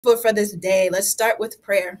For this day. Let's start with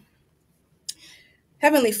prayer.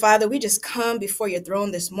 Heavenly Father, we just come before your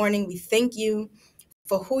throne this morning. We thank you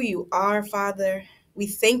for who you are, Father. We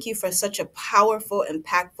thank you for such a powerful,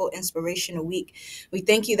 impactful, inspirational week. We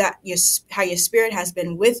thank you that how your spirit has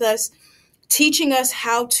been with us, teaching us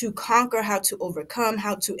how to conquer, how to overcome,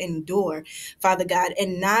 how to endure, Father God,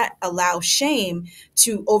 and not allow shame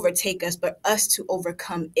to overtake us, but us to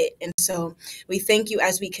overcome it. And so we thank you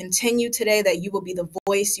as we continue today that you will be the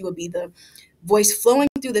voice, you will be the voice flowing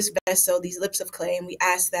through this vessel, these lips of clay. And we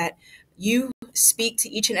ask that you speak to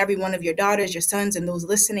each and every one of your daughters, your sons, and those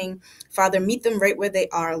listening. Father, meet them right where they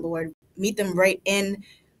are, Lord. Meet them right in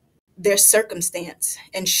their circumstance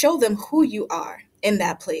and show them who you are in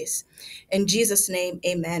that place. In Jesus' name,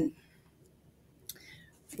 amen.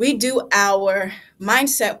 We do our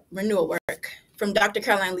mindset renewal work from Dr.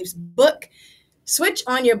 Caroline Leaf's book, Switch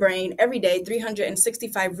on Your Brain, every day,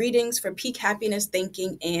 365 readings for peak happiness,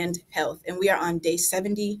 thinking, and health. And we are on day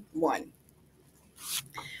 71.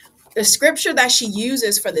 The scripture that she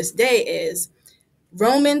uses for this day is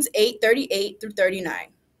Romans 8:38 through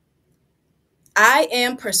 39. I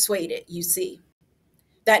am persuaded, you see,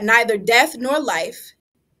 that neither death nor life,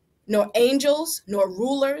 nor angels, nor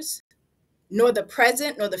rulers, nor the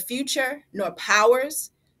present, nor the future, nor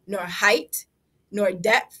powers, nor height, nor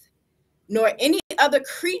depth, nor any other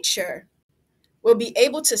creature will be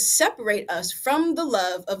able to separate us from the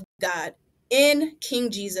love of God in King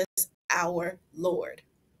Jesus our Lord.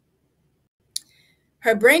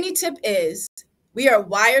 Her brainy tip is we are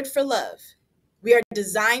wired for love. We are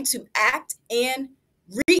designed to act and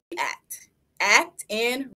react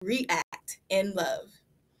in love.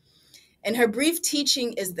 And her brief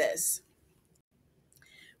teaching is this: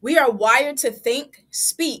 we are wired to think,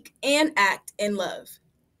 speak, and act in love.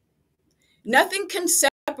 Nothing can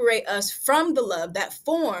separate us from the love that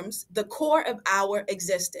forms the core of our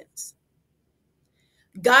existence.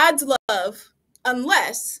 God's love,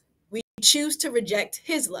 unless we choose to reject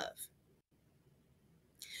his love.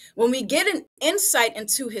 When we get an insight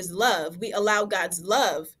into his love, we allow God's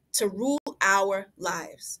love to rule our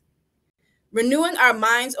lives, renewing our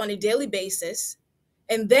minds on a daily basis,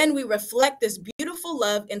 and then we reflect this beautiful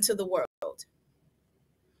love into the world.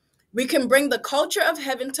 We can bring the culture of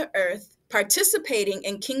heaven to earth, participating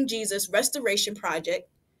in King Jesus' restoration project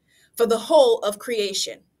for the whole of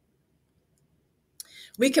creation.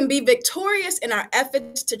 We can be victorious in our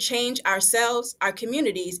efforts to change ourselves, our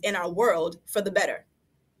communities, and our world for the better.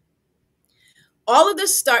 All of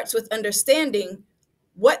this starts with understanding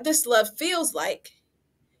what this love feels like.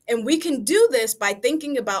 And we can do this by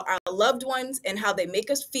thinking about our loved ones and how they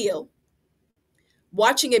make us feel,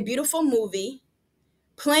 watching a beautiful movie,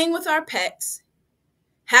 playing with our pets,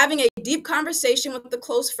 having a deep conversation with a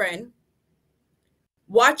close friend,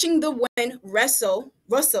 watching the wind rustle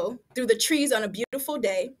through the trees on a beautiful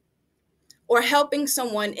day, or helping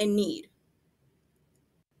someone in need.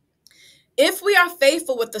 If we are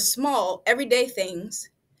faithful with the small, everyday things,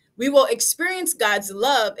 we will experience God's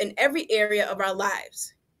love in every area of our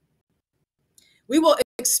lives. We will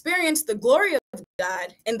experience the glory of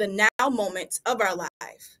God in the now moments of our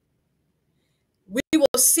life. We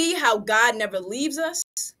will see how God never leaves us,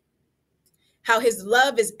 how his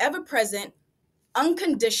love is ever present,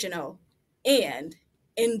 unconditional, and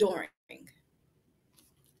enduring.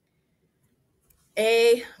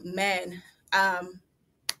 Amen.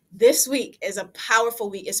 This week is a powerful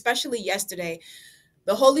week, especially yesterday.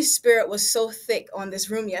 The Holy Spirit was so thick on this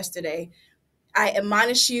room yesterday. I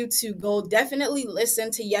admonish you to go definitely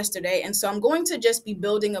listen to yesterday. And so I'm going to just be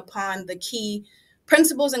building upon the key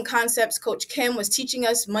principles and concepts Coach Kim was teaching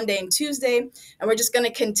us Monday and Tuesday. And we're just going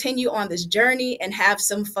to continue on this journey and have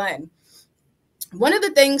some fun. One of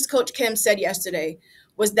the things Coach Kim said yesterday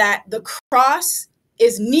was that the cross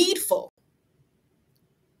is needful.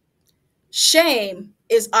 Shame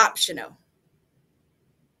is optional.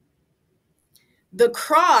 The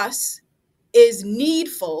cross is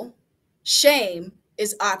needful. Shame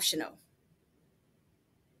is optional.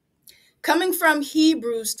 Coming from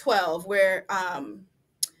Hebrews 12, where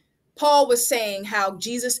Paul was saying how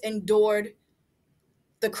Jesus endured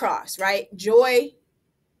the cross, right? Joy,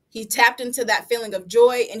 he tapped into that feeling of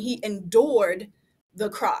joy and he endured the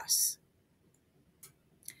cross.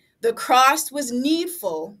 The cross was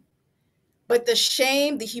needful, but the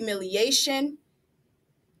shame, the humiliation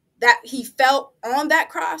that he felt on that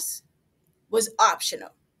cross was optional.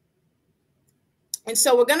 And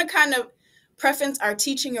so we're going to kind of preface our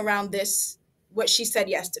teaching around this, what she said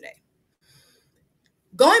yesterday.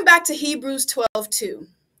 Going back to Hebrews 12:2,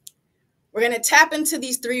 we're going to tap into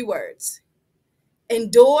these three words: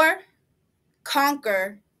 endure,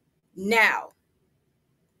 conquer, now.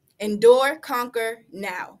 Endure, conquer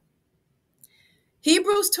now.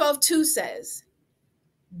 Hebrews 12:2 says,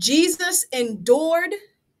 Jesus endured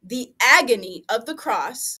the agony of the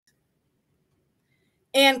cross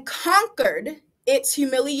and conquered its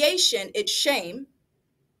humiliation, its shame,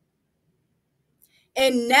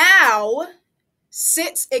 and now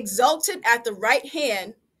sits exalted at the right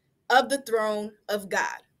hand of the throne of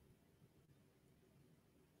God.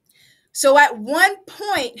 So at one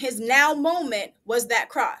point, his now moment was that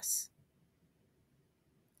cross.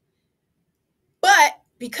 But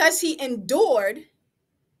because he endured,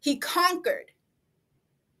 he conquered.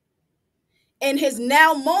 And his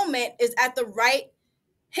now moment is at the right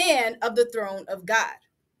hand of the throne of God.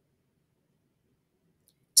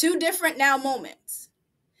 Two different now moments.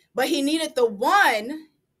 But he needed the one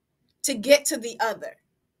to get to the other.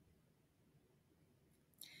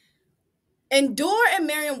 Endure in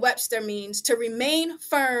Merriam-Webster means to remain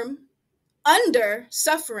firm under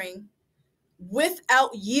suffering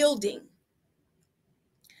without yielding.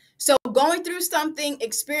 So going through something,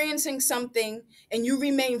 experiencing something, and you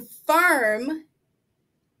remain firm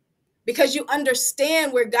because you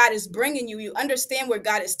understand where God is bringing you. You understand where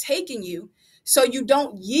God is taking you. So you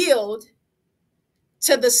don't yield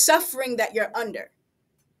to the suffering that you're under.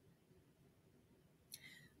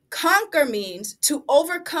 Conquer means to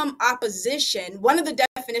overcome opposition. One of the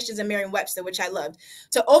definitions in Merriam-Webster, which I loved,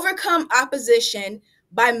 to overcome opposition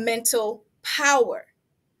by mental power.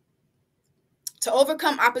 To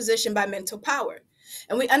overcome opposition by mental power.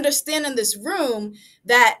 And we understand in this room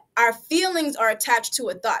that our feelings are attached to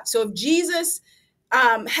a thought. So if Jesus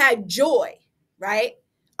had joy, right?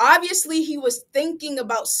 Obviously, he was thinking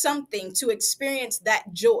about something to experience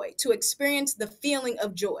that joy, to experience the feeling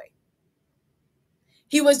of joy.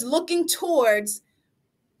 He was looking towards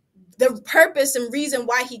the purpose and reason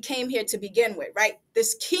why he came here to begin with, right?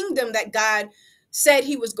 This kingdom that God said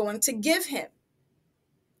he was going to give him.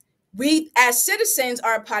 We, as citizens,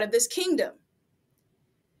 are a part of this kingdom.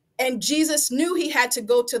 And Jesus knew he had to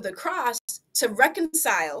go to the cross to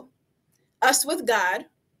reconcile us with God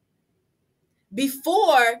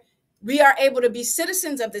before we are able to be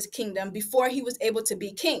citizens of this kingdom, before he was able to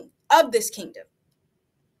be king of this kingdom.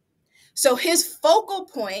 So his focal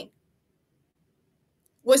point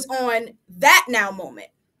was on that now moment,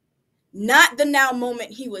 not the now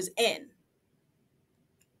moment he was in.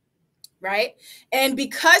 Right? And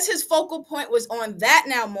because his focal point was on that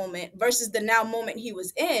now moment versus the now moment he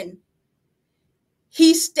was in,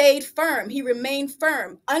 he stayed firm. He remained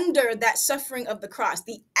firm under that suffering of the cross,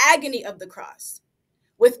 the agony of the cross,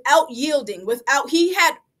 without yielding, he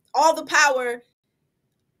had all the power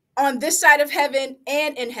on this side of heaven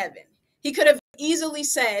and in heaven. He could have easily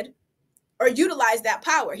said or utilized that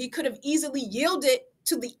power. He could have easily yielded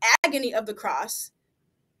to the agony of the cross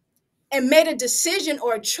and made a decision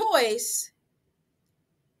or a choice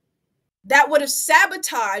that would have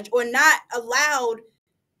sabotaged or not allowed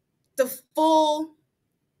the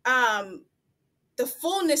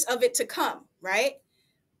fullness of it to come, right?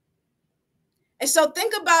 And so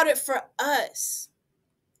think about it for us.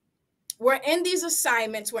 We're in these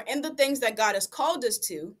assignments, we're in the things that God has called us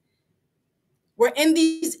to. We're in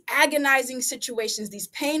these agonizing situations, these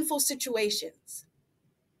painful situations.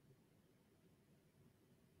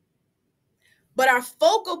 But our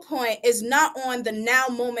focal point is not on the now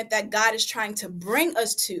moment that God is trying to bring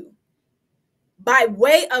us to by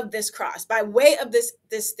way of this cross, by way of this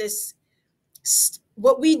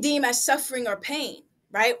what we deem as suffering or pain,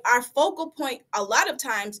 right? Our focal point a lot of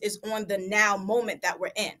times is on the now moment that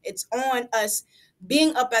we're in. It's on us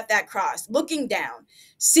being up at that cross, looking down,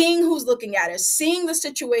 seeing who's looking at us, seeing the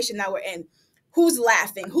situation that we're in, who's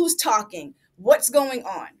laughing, who's talking, what's going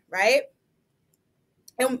on, right?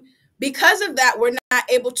 And because of that, we're not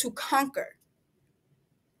able to conquer.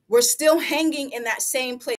 We're still hanging in that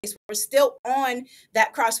same place. We're still on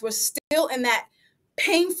that cross. We're still in that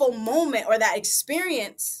painful moment or that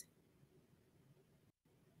experience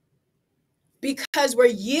because we're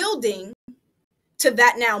yielding to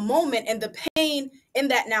that now moment and the pain in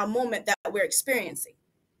that now moment that we're experiencing.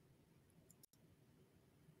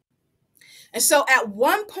 And so at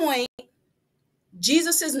one point,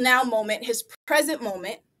 Jesus's now moment, his present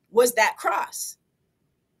moment, was that cross.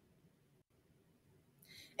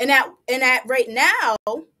 And at right now,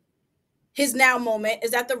 his now moment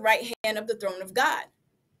is at the right hand of the throne of God.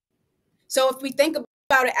 So if we think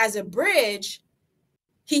about it as a bridge,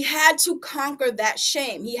 he had to conquer that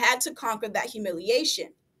shame. He had to conquer that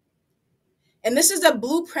humiliation. And this is a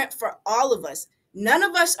blueprint for all of us. None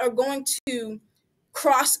of us are going to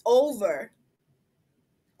cross over,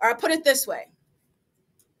 or I put it this way.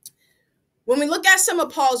 when we look at some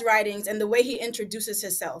of Paul's writings and the way he introduces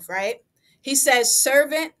himself, right? He says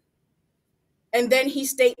servant, and then he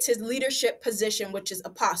states his leadership position, which is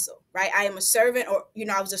apostle, right? I am a servant, or,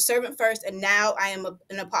 I was a servant first, and now I am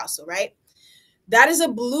an apostle, right? That is a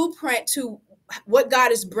blueprint to what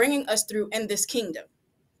God is bringing us through in this kingdom.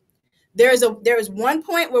 There is one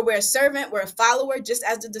point where we're a servant, we're a follower, just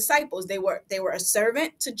as the disciples. They were a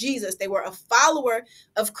servant to Jesus. They were a follower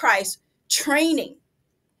of Christ, training.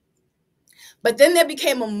 But then there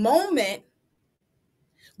became a moment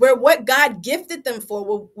where what God gifted them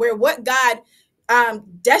for, where what God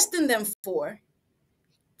destined them for,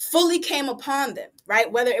 fully came upon them,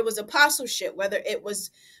 right? Whether it was apostleship, whether it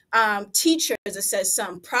was teachers, it says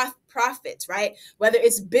some prophets, right? Whether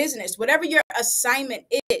it's business, whatever your assignment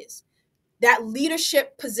is, that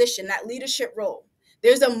leadership position, that leadership role,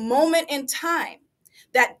 there's a moment in time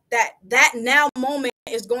that now moment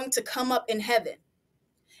is going to come up in heaven.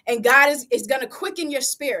 And God is going to quicken your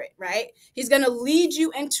spirit, right? He's going to lead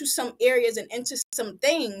you into some areas and into some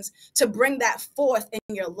things to bring that forth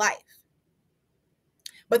in your life.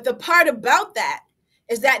 But the part about that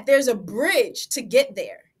is that there's a bridge to get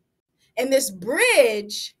there. And this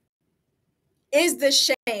bridge is this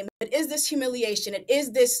shame. It is this humiliation. It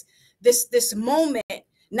is this moment.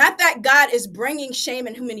 Not that God is bringing shame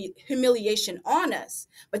and humiliation on us,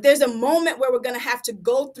 but there's a moment where we're going to have to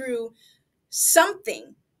go through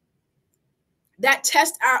something that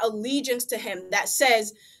tests our allegiance to him, that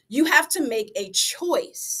says you have to make a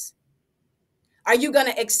choice. Are you going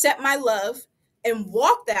to accept my love and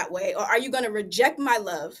walk that way, or are you going to reject my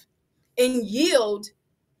love and yield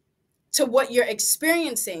to what you're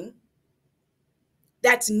experiencing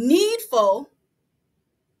that's needful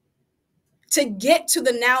to get to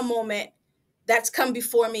the now moment that's come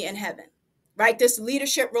before me in heaven, right? This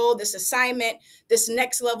leadership role, this assignment, this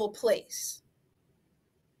next level place.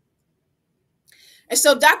 And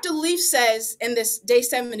so Dr. Leaf says in this day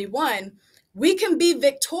 71, we can be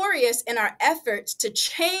victorious in our efforts to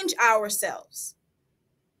change ourselves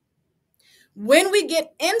when we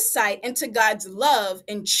get insight into God's love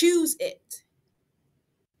and choose it.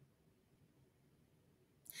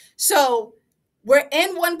 So we're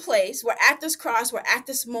in one place, we're at this cross, we're at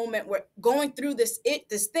this moment, we're going through this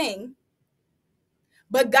thing,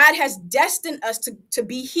 but God has destined us to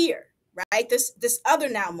be here, right? This other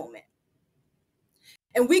now moment.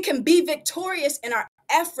 And we can be victorious in our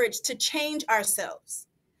efforts to change ourselves,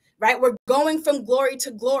 right? We're going from glory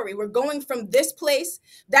to glory. We're going from this place.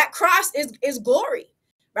 That cross is glory,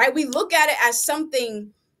 right? We look at it as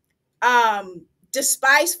something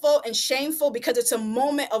despiseful and shameful because it's a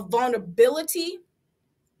moment of vulnerability.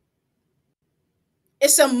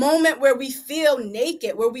 It's a moment where we feel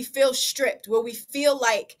naked, where we feel stripped, where we feel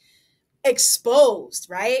like exposed,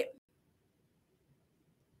 right?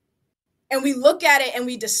 And we look at it and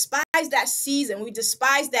we despise that season. We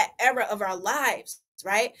despise that era of our lives,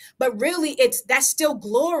 right? But really, that's still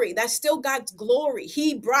glory. That's still God's glory.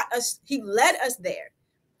 He led us there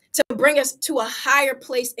to bring us to a higher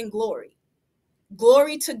place in glory.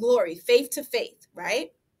 Glory to glory, faith to faith,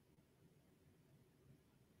 right?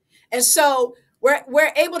 And so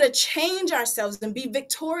we're able to change ourselves and be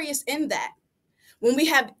victorious in that when we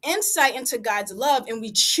have insight into God's love and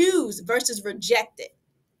we choose versus reject it.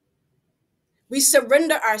 We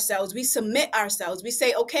surrender ourselves. We submit ourselves. We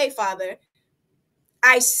say, okay, Father,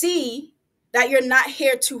 I see that you're not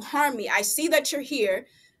here to harm me. I see that you're here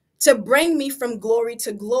to bring me from glory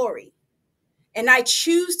to glory. And I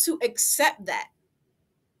choose to accept that.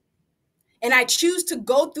 And I choose to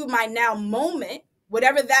go through my now moment,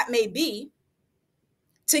 whatever that may be,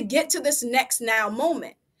 to get to this next now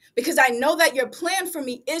moment. Because I know that your plan for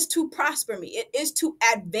me is to prosper me. It is to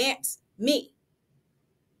advance me.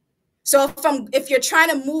 So if you're trying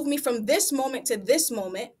to move me from this moment to this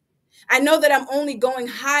moment, I know that I'm only going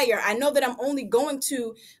higher. I know that I'm only going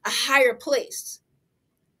to a higher place.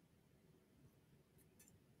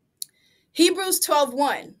 Hebrews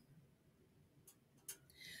 12:1.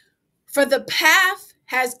 For the path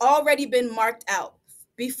has already been marked out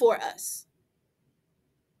before us.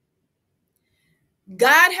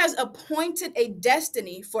 God has appointed a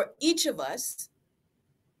destiny for each of us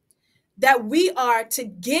that we are to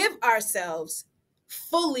give ourselves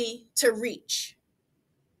fully to reach.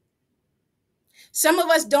 Some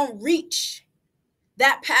of us don't reach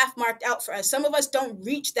that path marked out for us. Some of us don't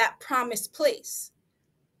reach that promised place.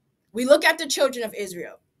 We look at the children of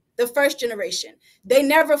Israel, the first generation. They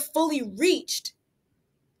never fully reached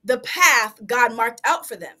the path God marked out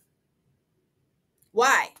for them.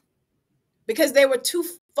 Why? Because they were too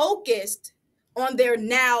focused on their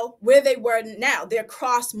now, where they were now, their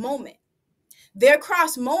cross moment. Their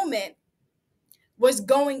cross moment was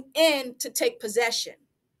going in to take possession.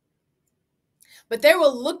 But they were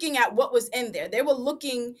looking at what was in there. They were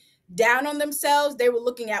looking down on themselves. They were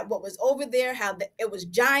looking at what was over there, how it was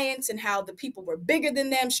giants and how the people were bigger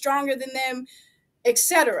than them, stronger than them,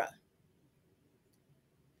 etc.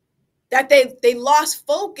 That they lost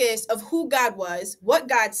focus of who God was, what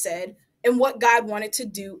God said, and what God wanted to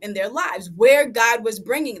do in their lives, where God was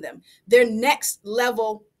bringing them, their next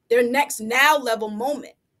level, their next now level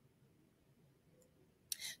moment.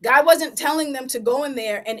 God wasn't telling them to go in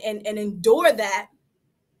there and endure that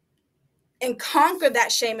and conquer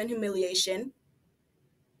that shame and humiliation.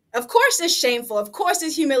 Of course it's shameful. Of course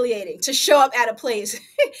it's humiliating to show up at a place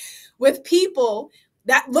with people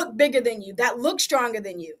that look bigger than you, that look stronger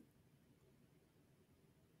than you,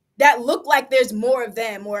 that look like there's more of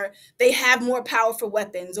them, or they have more powerful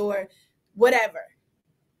weapons or whatever.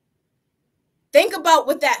 Think about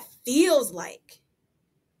what that feels like.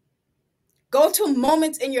 Go to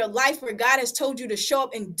moments in your life where God has told you to show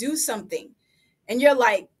up and do something. And you're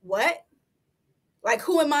like, what? Like,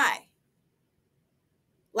 who am I?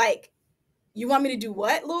 Like, you want me to do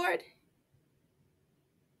what, Lord?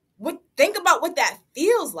 Think about what that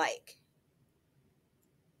feels like.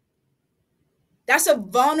 That's a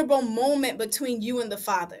vulnerable moment between you and the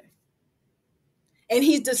Father. And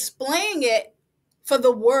he's displaying it for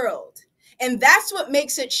the world. And that's what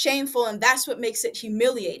makes it shameful, and that's what makes it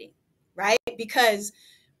humiliating, right? Because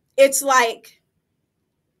it's like,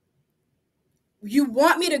 you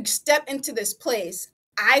want me to step into this place.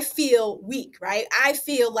 I feel weak, right? I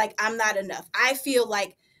feel like I'm not enough. I feel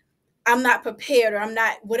like I'm not prepared, or I'm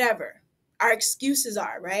not whatever our excuses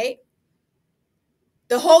are, right?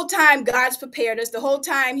 The whole time God's prepared us, the whole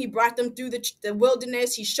time he brought them through the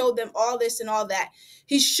wilderness, he showed them all this and all that.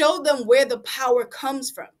 He showed them where the power comes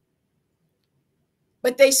from.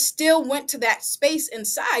 But they still went to that space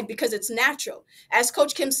inside because it's natural. As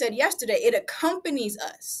Coach Kim said yesterday, it accompanies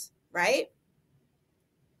us, right?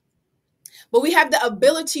 But we have the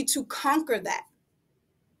ability to conquer that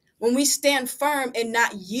when we stand firm and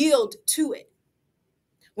not yield to it.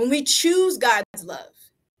 When we choose God's love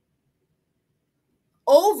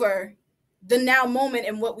over the now moment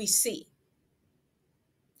and what we see.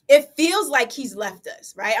 It feels like he's left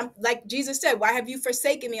us, right? Like Jesus said, why have you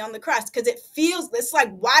forsaken me on the cross? Because it's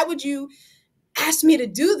like, why would you ask me to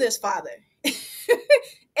do this, Father?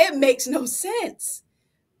 It makes no sense.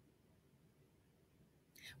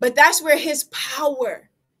 But that's where his power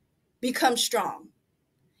becomes strong.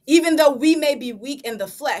 Even though we may be weak in the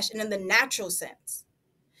flesh and in the natural sense,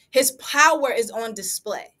 his power is on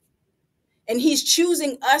display. And he's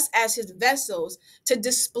choosing us as his vessels to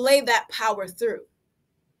display that power through.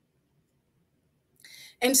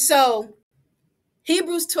 And so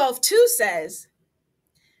Hebrews 12:2 says,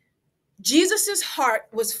 Jesus's heart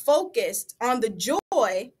was focused on the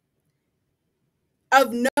joy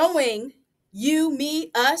of knowing you,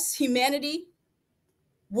 me, us, humanity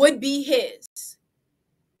would be his.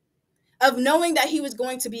 Of knowing that he was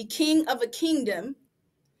going to be king of a kingdom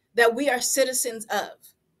that we are citizens of.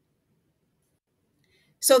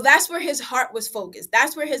 So that's where his heart was focused.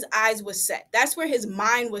 That's where his eyes was set. That's where his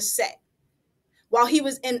mind was set. While he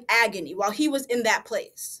was in agony, while he was in that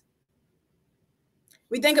place.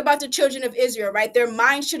 We think about the children of Israel, right? Their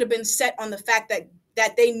mind should have been set on the fact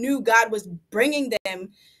that they knew God was bringing them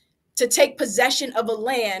to take possession of a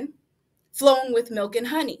land flowing with milk and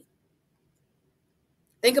honey.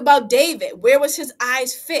 Think about David. Where was his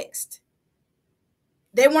eyes fixed?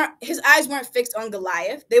 His eyes weren't fixed on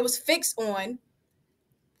Goliath. They was fixed on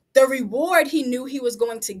the reward he knew he was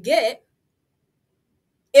going to get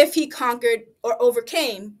if he conquered or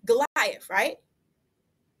overcame Goliath, right?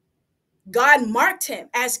 God marked him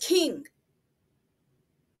as king.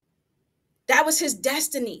 That was his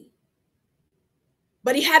destiny.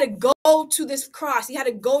 But he had to go to this cross. He had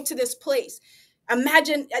to go to this place.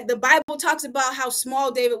 Imagine, the Bible talks about how small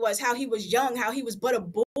David was, how he was young, how he was but a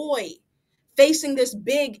boy facing this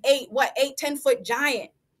big 10-foot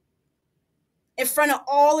giant in front of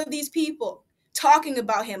all of these people, talking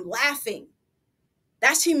about him, laughing.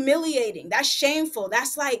 That's humiliating. That's shameful.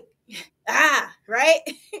 That's like, right?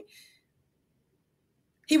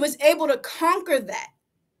 He was able to conquer that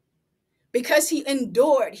because he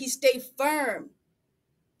endured. He stayed firm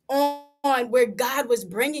on where God was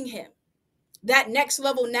bringing him. That next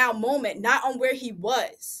level now moment, not on where he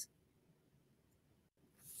was.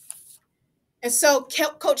 And so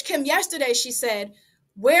Coach Kim yesterday, she said,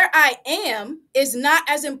 where I am is not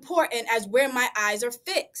as important as where my eyes are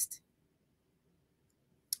fixed.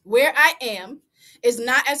 Where I am is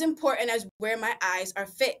not as important as where my eyes are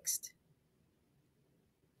fixed.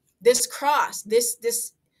 This cross, this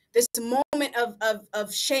this moment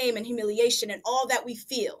of shame and humiliation and all that we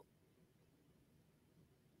feel.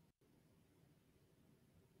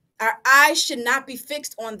 Our eyes should not be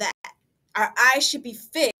fixed on that. Our eyes should be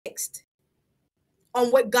fixed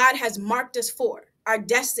on what God has marked us for, our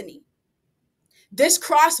destiny. This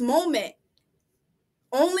cross moment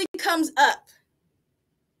only comes up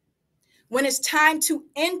when it's time to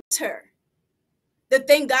enter the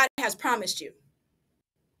thing God has promised you.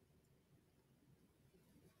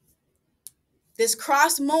 This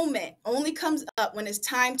cross moment only comes up when it's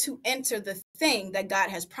time to enter the thing that God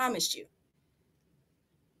has promised you.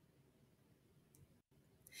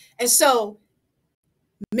 And so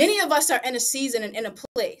many of us are in a season and in a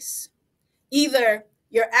place. Either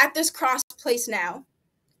you're at this cross place now,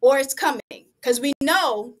 or it's coming. Because we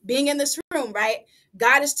know, being in this room, right?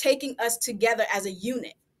 God is taking us together as a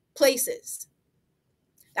unit, places.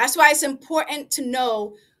 That's why it's important to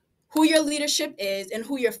know who your leadership is and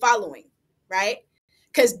who you're following, right?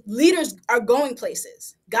 Because leaders are going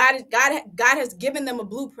places. God has given them a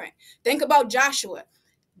blueprint. Think about Joshua.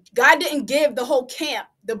 God didn't give the whole camp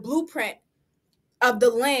the blueprint of the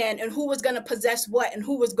land and who was going to possess what and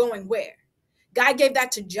who was going where. God gave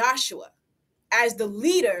that to Joshua as the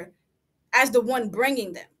leader, as the one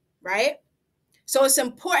bringing them, right? So it's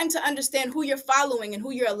important to understand who you're following and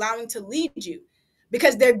who you're allowing to lead you,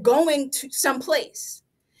 because they're going to some place.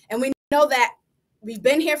 And we know that we've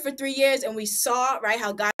been here for 3 years and we saw, right,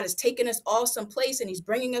 how God has taken us all someplace and he's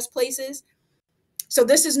bringing us places. So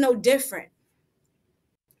this is no different.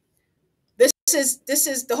 This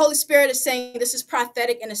is the Holy Spirit is saying this is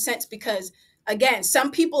prophetic in a sense, because again, some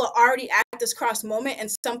people are already at this cross moment and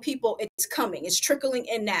some people it's coming, it's trickling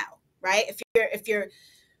in now, right? If you're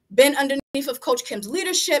been underneath of Coach Kim's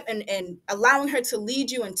leadership and allowing her to lead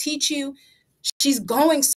you and teach you, she's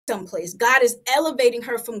going someplace. God is elevating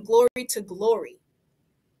her from glory to glory.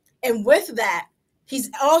 And with that, he's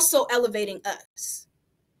also elevating us.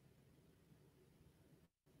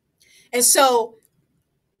 And so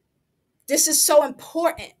this is so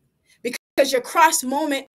important, because your cross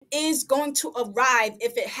moment is going to arrive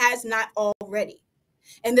if it has not already.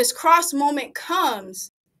 And this cross moment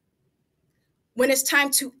comes when it's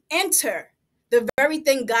time to enter the very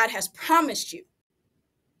thing God has promised you.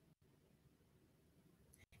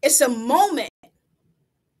 It's a moment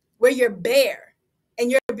where you're bare and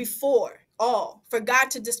you're before all for God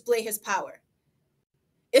to display his power.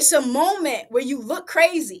 It's a moment where you look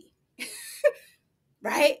crazy,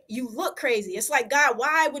 right? You look crazy. It's like, God,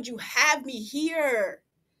 why would you have me here?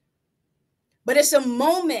 But it's a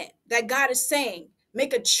moment that God is saying,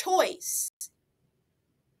 make a choice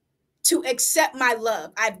to accept my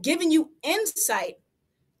love. I've given you insight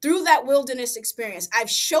through that wilderness experience. I've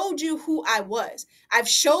showed you who I was. I've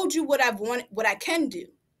showed you what I've wanted, what I can do.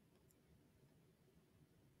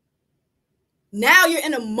 Now you're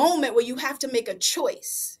in a moment where you have to make a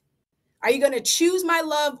choice. Are you going to choose my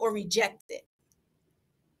love or reject it?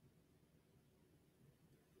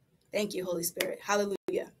 Thank you, Holy Spirit.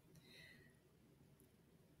 Hallelujah.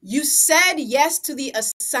 You said yes to the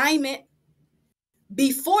assignment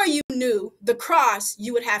before you knew the cross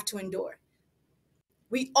you would have to endure.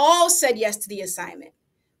 We all said yes to the assignment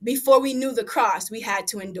before we knew the cross we had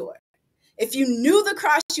to endure. If you knew the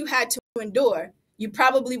cross you had to endure, you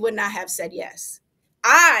probably would not have said yes.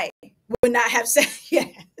 I would not have said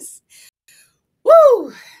yes.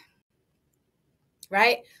 Woo!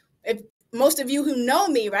 Right? If most of you who know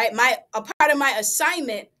me, right, a part of my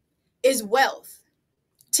assignment is wealth,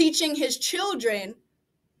 teaching his children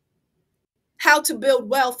how to build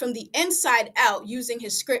wealth from the inside out using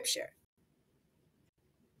his scripture.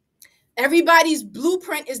 Everybody's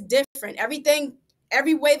blueprint is different.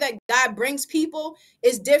 Every way that God brings people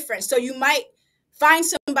is different. So you might find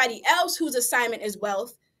somebody else whose assignment is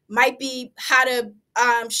wealth, might be how to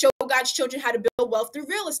show God's children how to build wealth through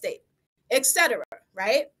real estate, etc.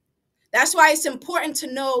 Right? That's why it's important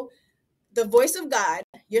to know the voice of God,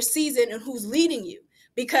 your season, and who's leading you,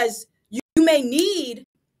 because you may need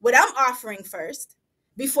what I'm offering first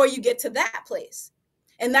before you get to that place.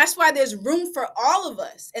 And that's why there's room for all of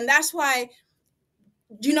us. And that's why,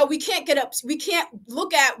 we can't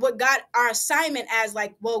look at what God, our assignment as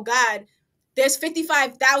like, well, God, there's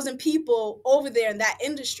 55,000 people over there in that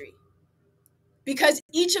industry. Because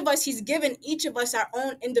each of us, he's given each of us our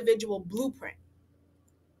own individual blueprint.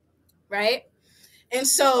 Right? And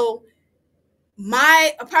so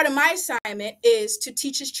a part of my assignment is to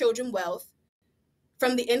teach his children wealth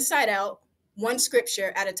from the inside out, one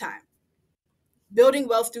scripture at a time, building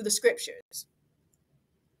wealth through the scriptures.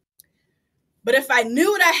 But if I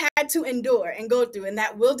knew what I had to endure and go through in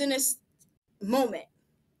that wilderness moment,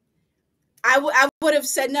 I would have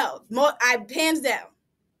said no. I hands down,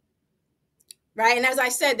 right? And as I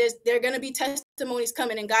said, there are going to be testimonies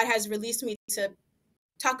coming, and God has released me to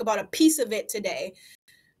talk about a piece of it today.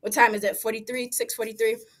 What time is it? 43,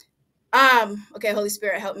 6:43. Okay, Holy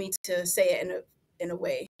Spirit, help me to say it in a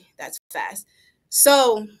way that's fast.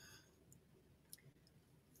 So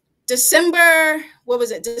December, what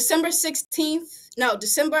was it? December 16th? No,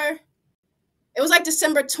 it was like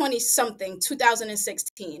December 20 something,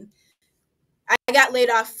 2016. I got laid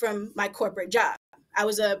off from my corporate job. I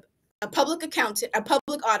was a public accountant, a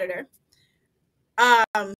public auditor.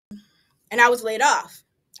 And I was laid off.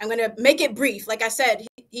 I'm going to make it brief. Like I said,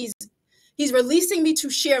 he's releasing me to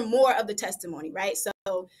share more of the testimony, right?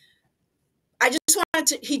 So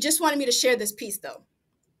he just wanted me to share this piece though.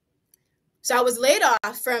 So I was laid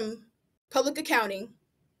off from public accounting.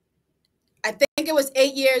 I think it was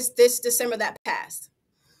 8 years this December that passed.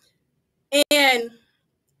 And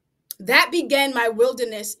that began my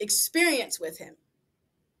wilderness experience with him.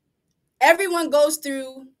 Everyone goes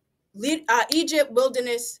through Egypt,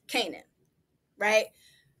 wilderness, Canaan, right?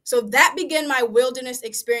 So that began my wilderness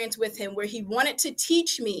experience with him, where he wanted to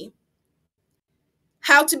teach me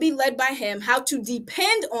how to be led by him, how to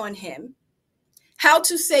depend on him, how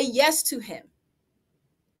to say yes to him.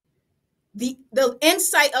 The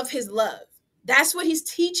insight of his love. That's what he's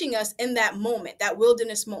teaching us in that moment, that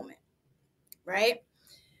wilderness moment, right?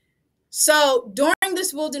 So during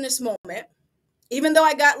this wilderness moment, even though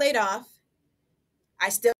I got laid off, I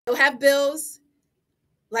still have bills.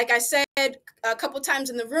 Like I said a couple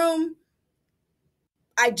times in the room,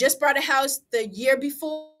 I just bought a house the year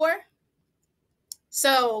before.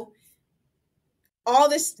 So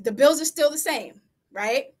the bills are still the same,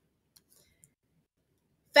 right?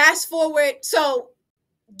 Fast forward. So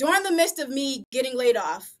during the midst of me getting laid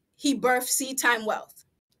off, he birthed Seed Time Wealth.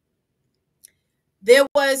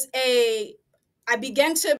 I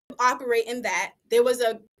began to operate in that. There was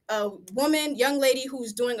a young lady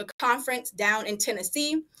who's doing a conference down in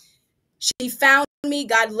Tennessee. She found me.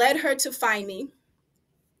 God led her to find me.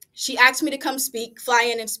 She asked me to come fly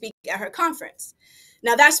in and speak at her conference.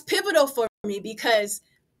 Now that's pivotal for me because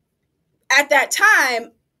at that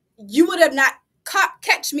time, you would have not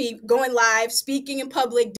catch me going live, speaking in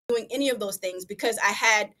public, doing any of those things because I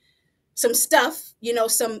had some stuff,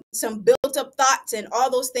 some built up thoughts and all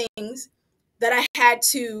those things that I had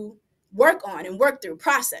to work on and work through,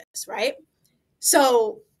 process, right?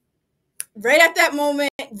 So right at that moment,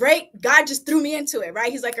 God just threw me into it,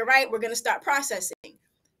 right? He's like, all right, we're going to start processing.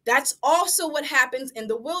 That's also what happens in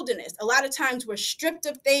the wilderness. A lot of times we're stripped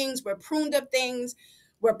of things, we're pruned of things,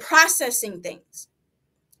 we're processing things.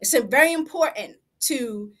 It's very important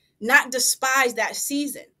to not despise that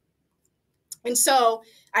season. And so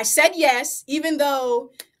I said yes, even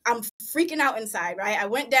though I'm freaking out inside, right? I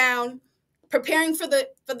went down preparing for the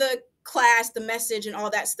class, the message and all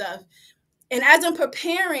that stuff. And as I'm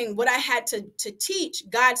preparing what I had to teach,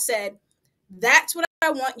 God said, that's what I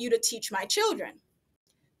want you to teach my children.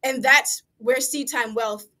 And that's where Seed Time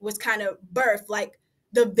Wealth was kind of birthed, like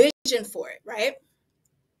the vision for it, right?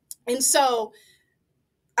 And so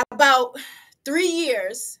about 3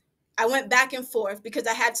 years, I went back and forth because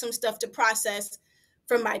I had some stuff to process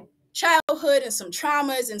from my childhood and some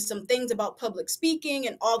traumas and some things about public speaking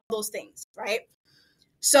and all those things, right?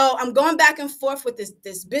 So I'm going back and forth with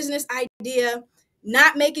this business idea,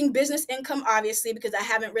 not making business income, obviously, because I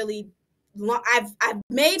haven't really, I've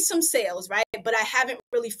made some sales, right? But I haven't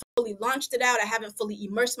really fully launched it out. I haven't fully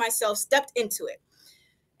immersed myself, stepped into it.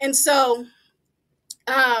 And so,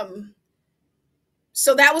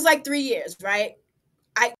 so that was like 3 years, right?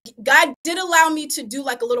 God did allow me to do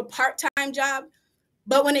like a little part-time job,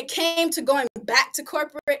 but when it came to going back to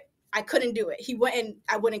corporate, I couldn't do it.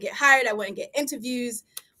 I wouldn't get hired. I wouldn't get interviews,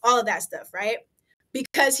 all of that stuff, right?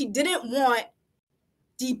 Because he didn't want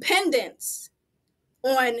dependence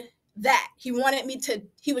on that. He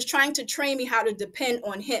was trying to train me how to depend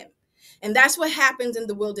on him. And that's what happens in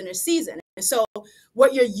the wilderness season. And so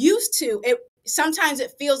what you're used to, sometimes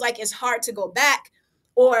it feels like it's hard to go back,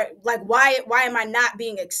 or like, why am I not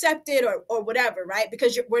being accepted or whatever, right?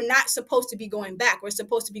 Because we're not supposed to be going back. We're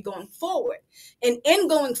supposed to be going forward. And in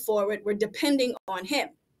going forward, we're depending on him.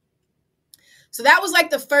 So that was like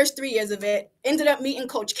the first 3 years of it. Ended up meeting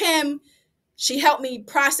Coach Kim. She helped me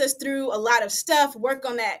process through a lot of stuff, work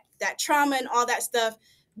on that trauma and all that stuff.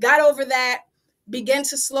 Got over that, began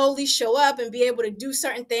to slowly show up and be able to do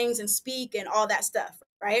certain things and speak and all that stuff,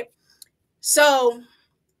 right? So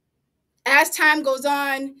as time goes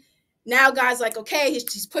on, now God's like, okay,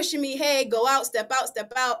 he's pushing me, hey, go out, step out,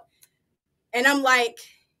 step out. And I'm like,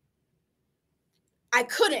 I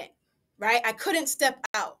couldn't, right? I couldn't step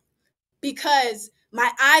out because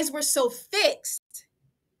my eyes were so fixed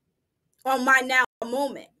on my now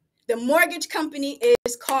moment. The mortgage company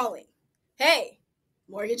is calling. Hey,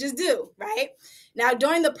 mortgage is due, right? Now,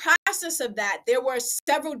 during the process of that, there were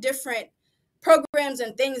several different programs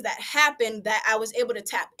and things that happened that I was able to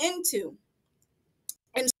tap into.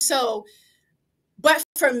 And so, but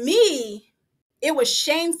for me, it was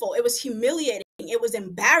shameful. It was humiliating. It was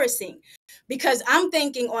embarrassing because I'm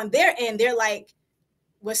thinking on their end, they're like,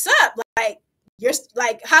 what's up? Like, you're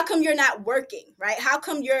like, how come you're not working, right? How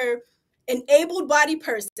come you're an able-bodied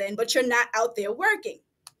person, but you're not out there working?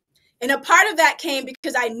 And a part of that came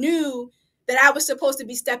because I knew that I was supposed to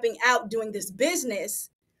be stepping out doing this business,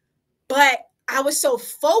 but I was so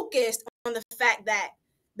focused on the fact that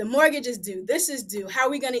the mortgage is due, this is due, how are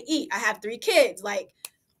we going to eat? I have 3 kids, like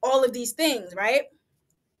all of these things, right?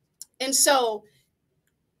 And so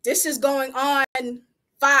this is going on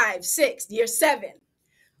 5, 6, year 7.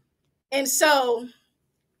 And so,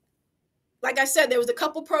 like I said, there was a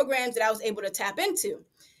couple programs that I was able to tap into.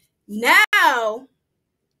 Now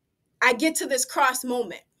I get to this cross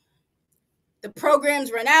moment. The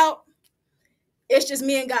programs run out. It's just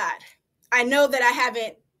me and God. I know that I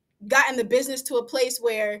haven't gotten the business to a place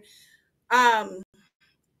where I'm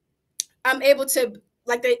able to,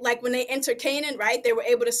 like when they enter Canaan, right? They were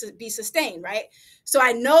able to be sustained, right? So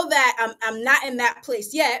I know that I'm not in that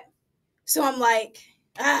place yet. So I'm like,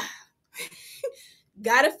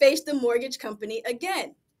 gotta face the mortgage company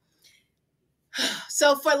again.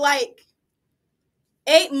 So for like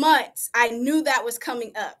 8 months, I knew that was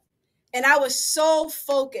coming up. And I was so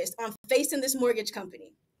focused on facing this mortgage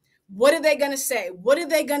company. What are they going to say? What are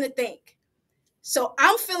they going to think? So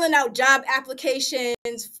I'm filling out job applications,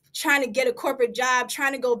 trying to get a corporate job,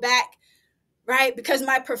 trying to go back, right? Because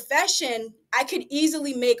my profession, I could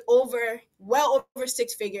easily make well over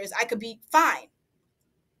 6 figures. I could be fine,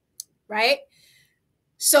 right?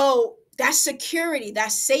 So that's security,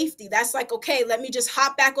 that's safety. That's like, okay, let me just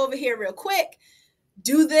hop back over here real quick,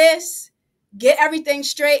 do this, get everything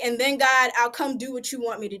straight, and then God, I'll come do what you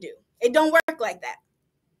want me to do. It don't work like that,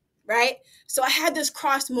 right? So I had this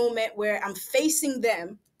cross moment where I'm facing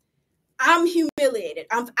them. I'm humiliated.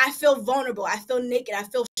 I feel vulnerable. I feel naked. I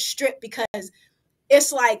feel stripped because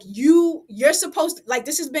it's like you're supposed to, like,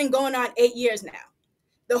 this has been going on 8 years now.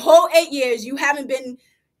 The whole 8 years, you haven't been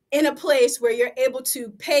in a place where you're able to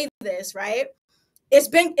pay this, right? It's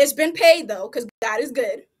been paid though, because God is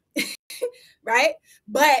good, right?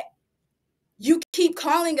 But you keep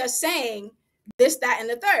calling us saying this, that, and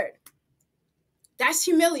the third. That's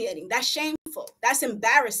humiliating. That's shameful. That's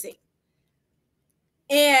embarrassing.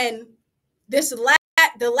 And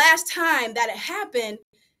the last time that it happened,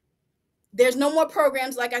 there's no more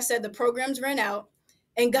programs. Like I said, the programs ran out.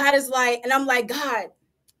 And God is like, and I'm like, God,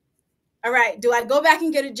 all right, do I go back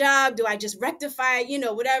and get a job? Do I just rectify,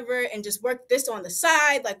 whatever, and just work this on the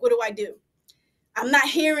side? Like, what do I do? I'm not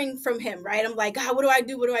hearing from him, right? I'm like, God, what do I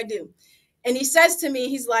do? What do I do? And he says to me,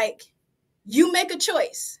 he's like, you make a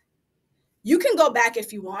choice. You can go back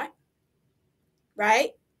if you want,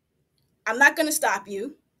 right? I'm not going to stop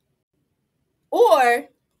you. Or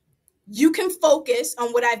you can focus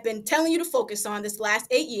on what I've been telling you to focus on this last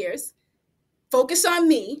 8 years. Focus on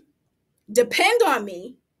me, depend on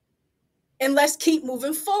me, and let's keep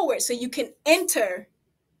moving forward so you can enter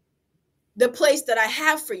the place that I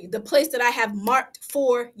have for you, the place that I have marked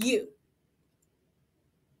for you.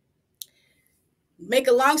 Make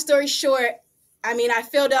a long story short, I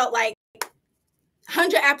filled out like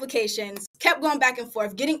 100 applications, kept going back and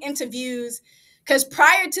forth, getting interviews. Because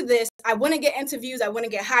prior to this, I wouldn't get interviews, I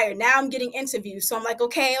wouldn't get hired. Now I'm getting interviews. So I'm like,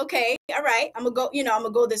 okay, all right, I'm gonna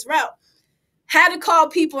go this route. Had to call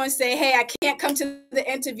people and say, hey, I can't come to the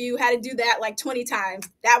interview. Had to do that like 20 times.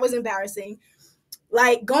 That was embarrassing.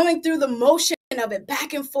 Like going through the motion of it,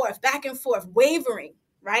 back and forth, wavering,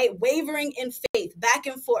 right? Wavering in faith, back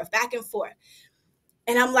and forth, back and forth.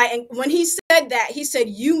 And I'm like, and when he said that, he said,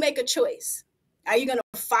 you make a choice. Are you going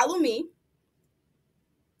to follow me?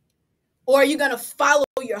 Or are you going to follow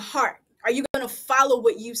your heart? Are you going to follow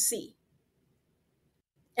what you see?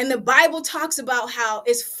 And the Bible talks about how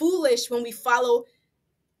it's foolish when we follow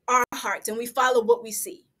our hearts and we follow what we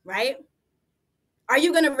see, right? Are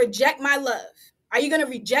you going to reject my love? Are you going to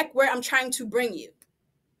reject where I'm trying to bring you?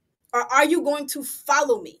 Or are you going to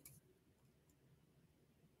follow me?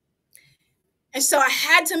 And so I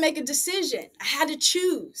had to make a decision. I had to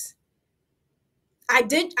choose.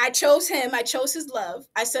 I chose him. I chose his love.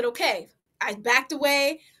 I said, okay. I backed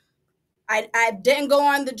away. I didn't go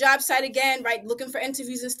on the job site again, right? Looking for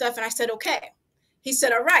interviews and stuff. And I said, okay. He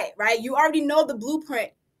said, all right, right? You already know the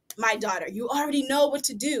blueprint, my daughter. You already know what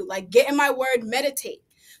to do. Like, get in my word, meditate.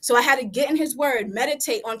 So I had to get in his word,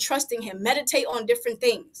 meditate on trusting him, meditate on different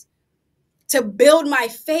things to build my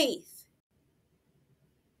faith,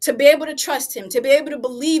 to be able to trust him, to be able to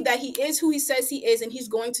believe that he is who he says he is, and he's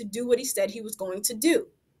going to do what he said he was going to do.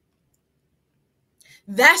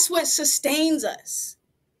 That's what sustains us,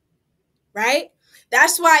 right?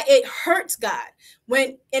 That's why it hurts God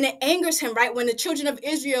and it angers him, right? When the children of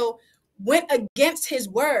Israel went against his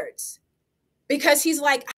words, because he's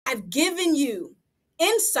like, I've given you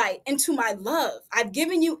insight into my love. I've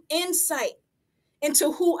given you insight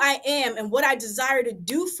into who I am and what I desire to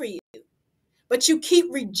do for you. But you keep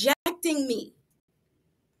rejecting me.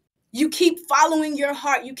 You keep following your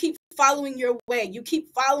heart. You keep following your way. You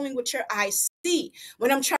keep following what your eyes see.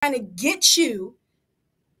 When I'm trying to get you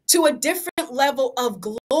to a different level of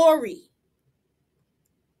glory,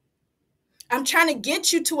 I'm trying to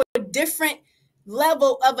get you to a different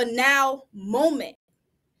level of a now moment.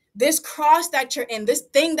 This cross that you're in, this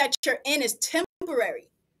thing that you're in is temporary.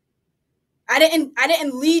 I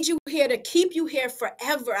didn't lead you here to keep you here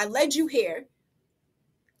forever. I led you here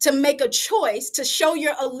to make a choice, to show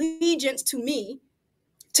your allegiance to me,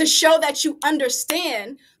 to show that you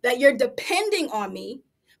understand that you're depending on me.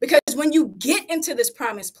 Because when you get into this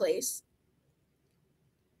promised place,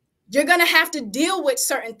 you're going to have to deal with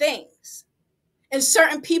certain things and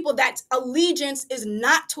certain people that allegiance is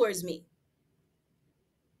not towards me.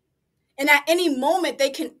 And at any moment, they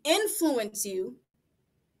can influence you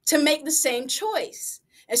to make the same choice.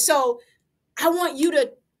 And so I want you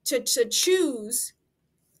to choose.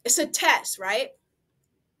 It's a test, right?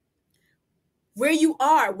 Where you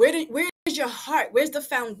are, where is your heart? Where's the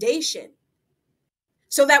foundation?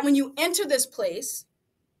 So that when you enter this place,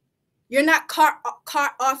 you're not caught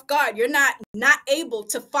off guard. You're not able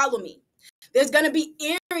to follow me. There's going to be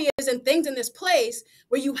areas and things in this place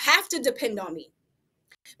where you have to depend on me.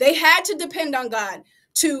 They had to depend on God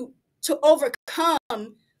to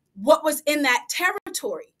overcome what was in that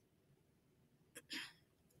territory.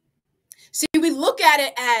 See, we look at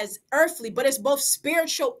it as earthly, but it's both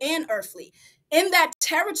spiritual and earthly. In that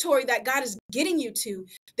territory that God is getting you to,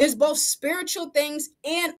 there's both spiritual things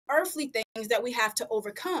and earthly things that we have to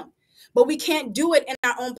overcome. But we can't do it in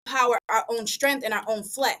our own power, our own strength, and our own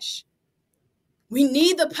flesh. We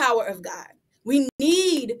need the power of God. We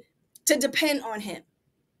need to depend on him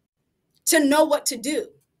to know what to do.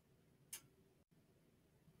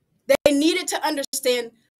 They needed to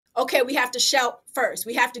understand, okay, we have to shout first.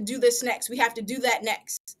 We have to do this next. We have to do that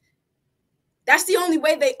next. That's the only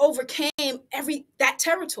way they overcame that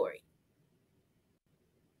territory.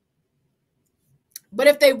 But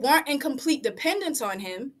if they weren't in complete dependence on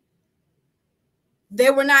him, they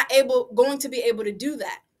were not going to be able to do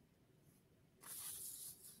that.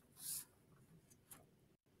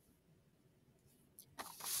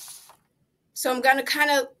 So I'm going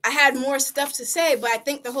to I had more stuff to say, but I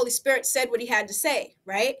think the Holy Spirit said what he had to say,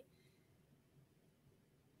 right?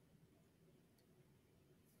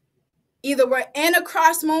 Either we're in a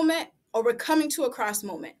cross moment or we're coming to a cross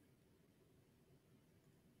moment.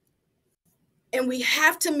 And we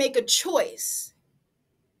have to make a choice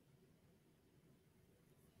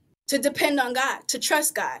to depend on God, to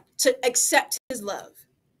trust God, to accept his love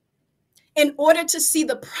in order to see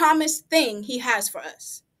the promised thing he has for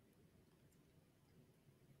us.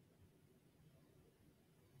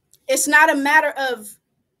 It's not a matter of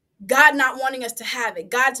God not wanting us to have it.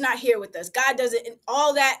 God's not here with us. God doesn't,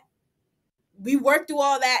 all that. We worked through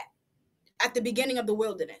all that at the beginning of the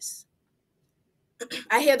wilderness.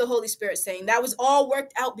 I hear the Holy Spirit saying that was all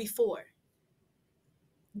worked out before.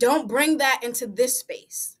 Don't bring that into this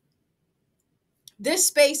space. This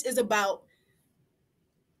space is about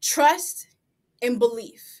trust and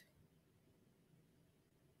belief.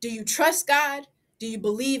 Do you trust God? Do you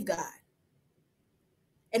believe God?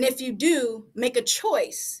 And if you do, make a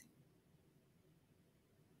choice.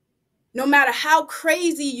 No matter how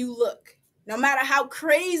crazy you look, no matter how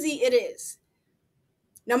crazy it is,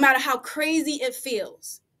 no matter how crazy it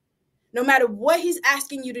feels, no matter what he's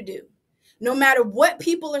asking you to do, no matter what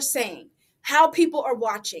people are saying, how people are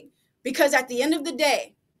watching, because at the end of the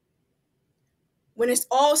day, when it's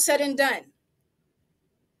all said and done,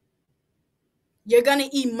 you're going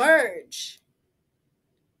to emerge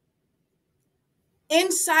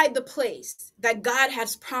inside the place that God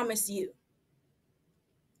has promised you.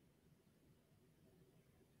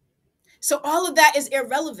 So all of that is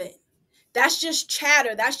irrelevant. That's just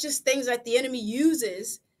chatter. That's just things that the enemy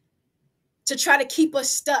uses to try to keep us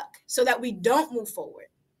stuck so that we don't move forward,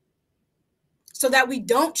 so that we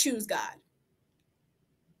don't choose God.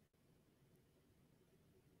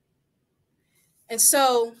 And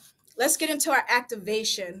so let's get into our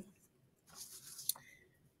activation.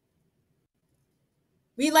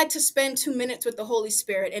 we like to spend 2 minutes with the Holy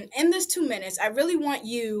Spirit. And in this 2 minutes, I really want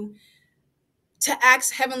you to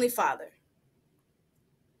ask Heavenly Father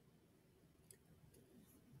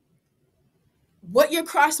what your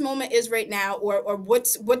cross moment is right now, or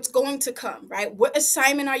what's going to come, right? What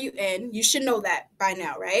assignment are you in? You should know that by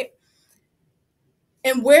now, right?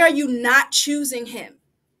 And where are you not choosing him?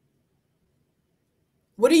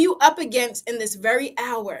 What are you up against in this very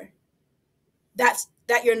hour that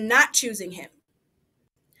you're not choosing him?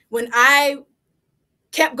 When I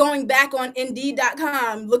kept going back on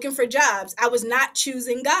Indeed.com looking for jobs, I was not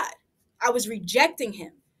choosing God. I was rejecting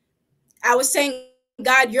him. I was saying,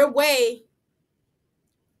 God, your way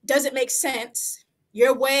doesn't make sense.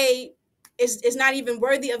 Your way is not even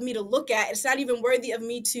worthy of me to look at. It's not even worthy of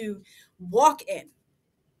me to walk in.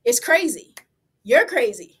 It's crazy. You're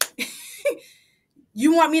crazy.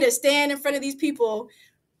 You want me to stand in front of these people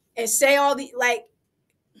and say all the, like,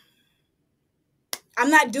 I'm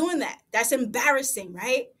not doing that. That's embarrassing,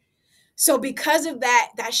 right? So because of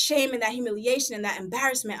that shame and that humiliation and that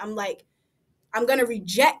embarrassment, I'm like, I'm going to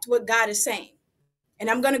reject what God is saying, and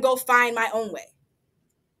I'm going to go find my own way.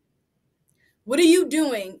 What are you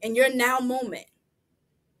doing in your now moment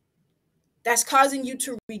that's causing you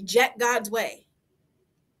to reject God's way?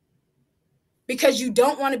 Because you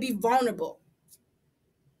don't want to be vulnerable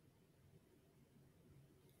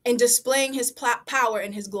and displaying his power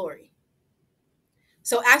and his glory.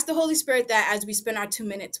 So ask the Holy Spirit that as we spend our 2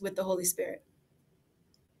 minutes with the Holy Spirit.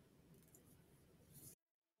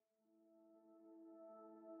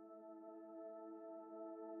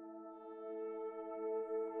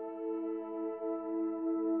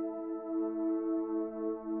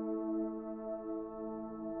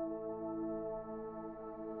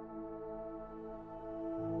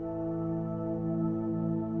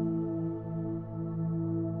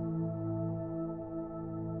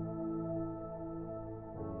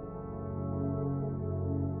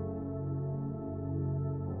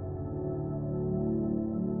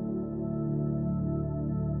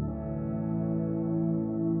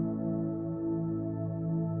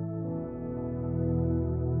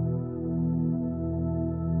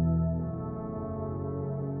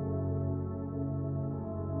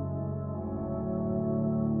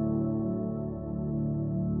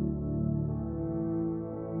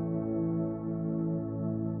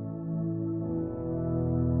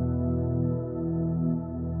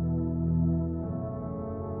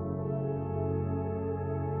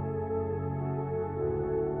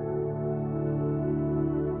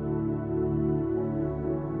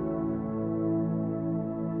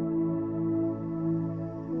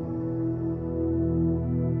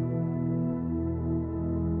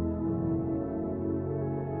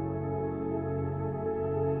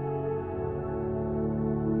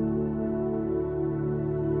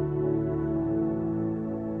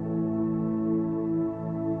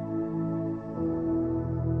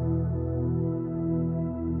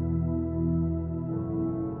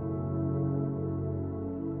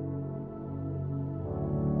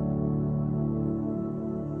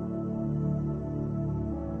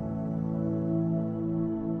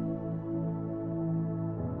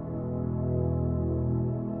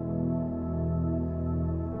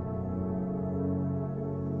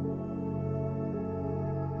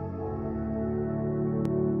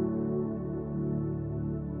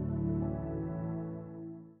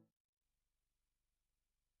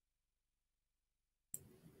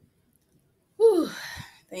 Whew.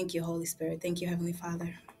 Thank you, Holy Spirit. Thank you, Heavenly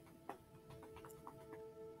Father.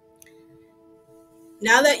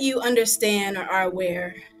 Now that you understand or are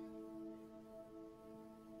aware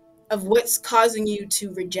of what's causing you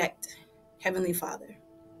to reject Heavenly Father,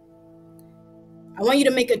 I want you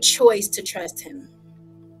to make a choice to trust him.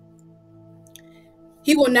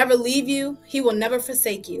 He will never leave you. He will never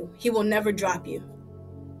forsake you. He will never drop you.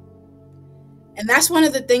 And that's one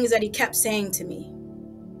of the things that he kept saying to me.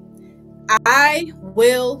 I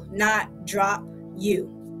will not drop you.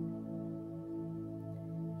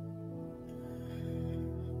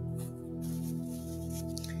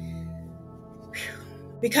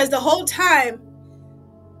 Because the whole time,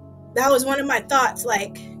 that was one of my thoughts,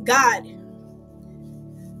 like, God,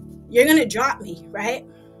 you're going to drop me, right?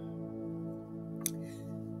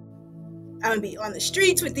 I'm going to be on the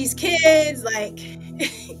streets with these kids, like,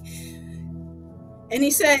 and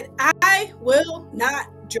he said, I will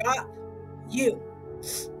not drop you.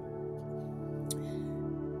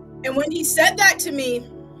 And when he said that to me,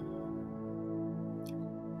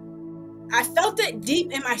 I felt it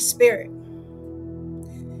deep in my spirit.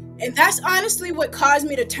 And that's honestly what caused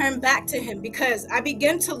me to turn back to him, because I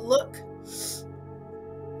began to look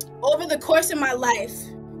over the course of my life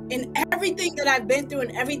in everything that I've been through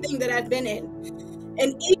and everything that I've been in,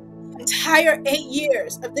 and even the entire 8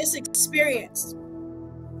 years of this experience,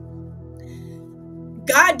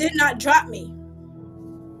 God did not drop me.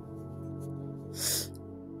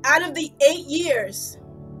 Out of the 8 years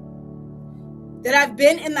that I've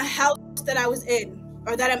been in the house that I was in,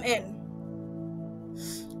 or that I'm in,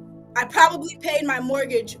 I probably paid my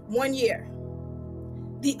mortgage 1 year.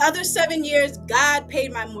 The other 7 years, God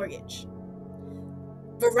paid my mortgage.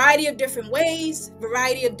 Variety of different ways,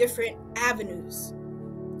 variety of different avenues.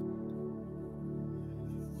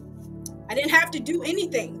 I didn't have to do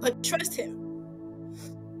anything but trust him.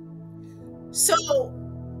 So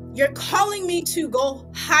you're calling me to go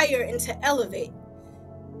higher and to elevate.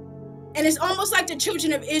 And it's almost like the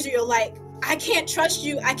children of Israel, like, I can't trust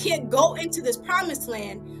you. I can't go into this promised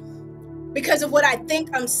land because of what I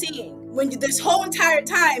think I'm seeing. When this whole entire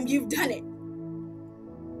time you've done it,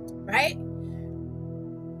 right?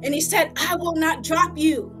 And he said, I will not drop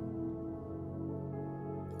you.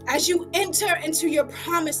 As you enter into your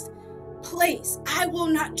promised place, I will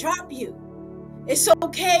not drop you. It's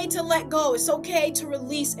okay to let go. It's okay to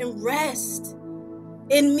release and rest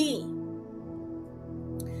in me.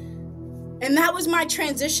 And that was my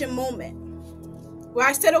transition moment where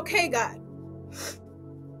I said, okay, God,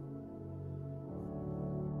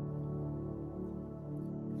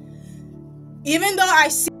 even though I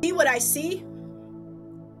see what I see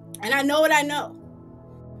and I know what I know,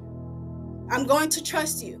 I'm going to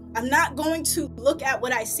trust you. I'm not going to look at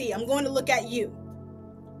what I see. I'm going to look at you.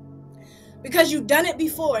 Because you've done it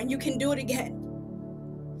before and you can do it again.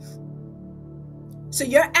 So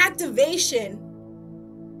your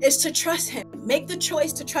activation is to trust him. Make the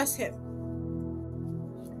choice to trust him.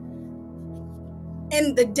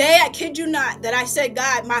 And the day, I kid you not, that I said,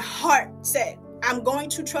 God, my heart said, I'm going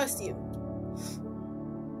to trust you.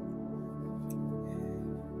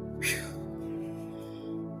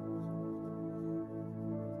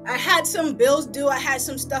 I had some bills due. I had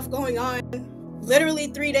some stuff going on. Literally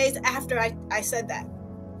 3 days after I said that.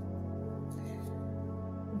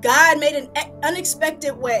 God made an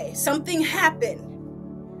unexpected way. Something happened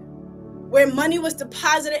where money was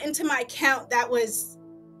deposited into my account that was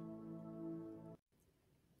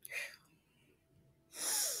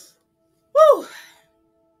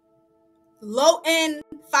low end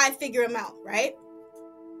 5-figure amount, right?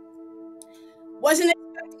 Wasn't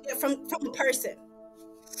expecting it from a person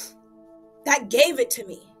that gave it to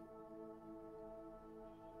me.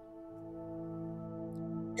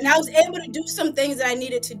 And I was able to do some things that I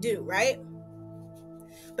needed to do, right?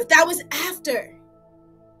 But that was after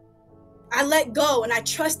I let go and I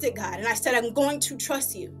trusted God. And I said, I'm going to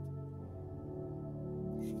trust you.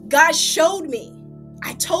 God showed me.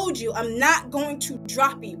 I told you, I'm not going to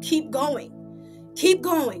drop you. Keep going. Keep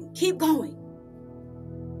going. Keep going.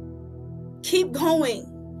 Keep going.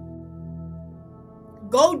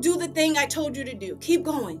 Go do the thing I told you to do. Keep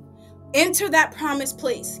going. Enter that promised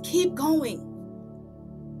place. Keep going.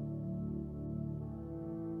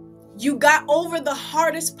 You got over the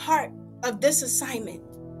hardest part of this assignment.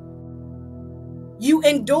 You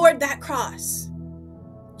endured that cross.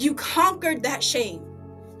 You conquered that shame.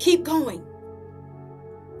 Keep going.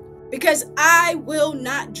 Because I will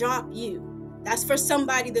not drop you. That's for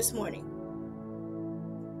somebody this morning.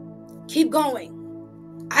 Keep going.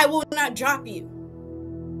 I will not drop you.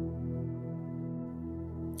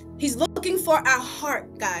 He's looking for our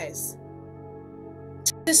heart, guys,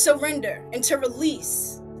 to surrender and to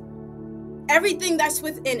release everything that's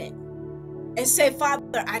within it and say,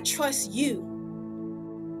 Father, I trust you.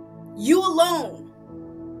 You alone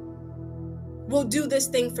will do this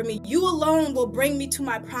thing for me. You alone will bring me to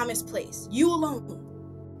my promised place. You alone.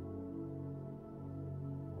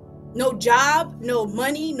 No job, no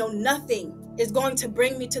money, no nothing is going to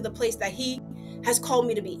bring me to the place that he has called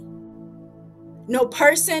me to be. No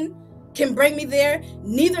person can bring me there.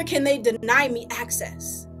 Neither can they deny me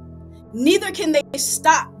access. Neither can they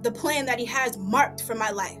stop the plan that he has marked for my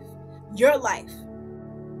life, your life.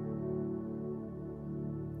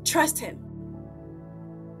 Trust him.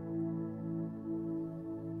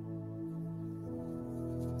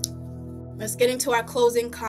 Let's get into our closing comments.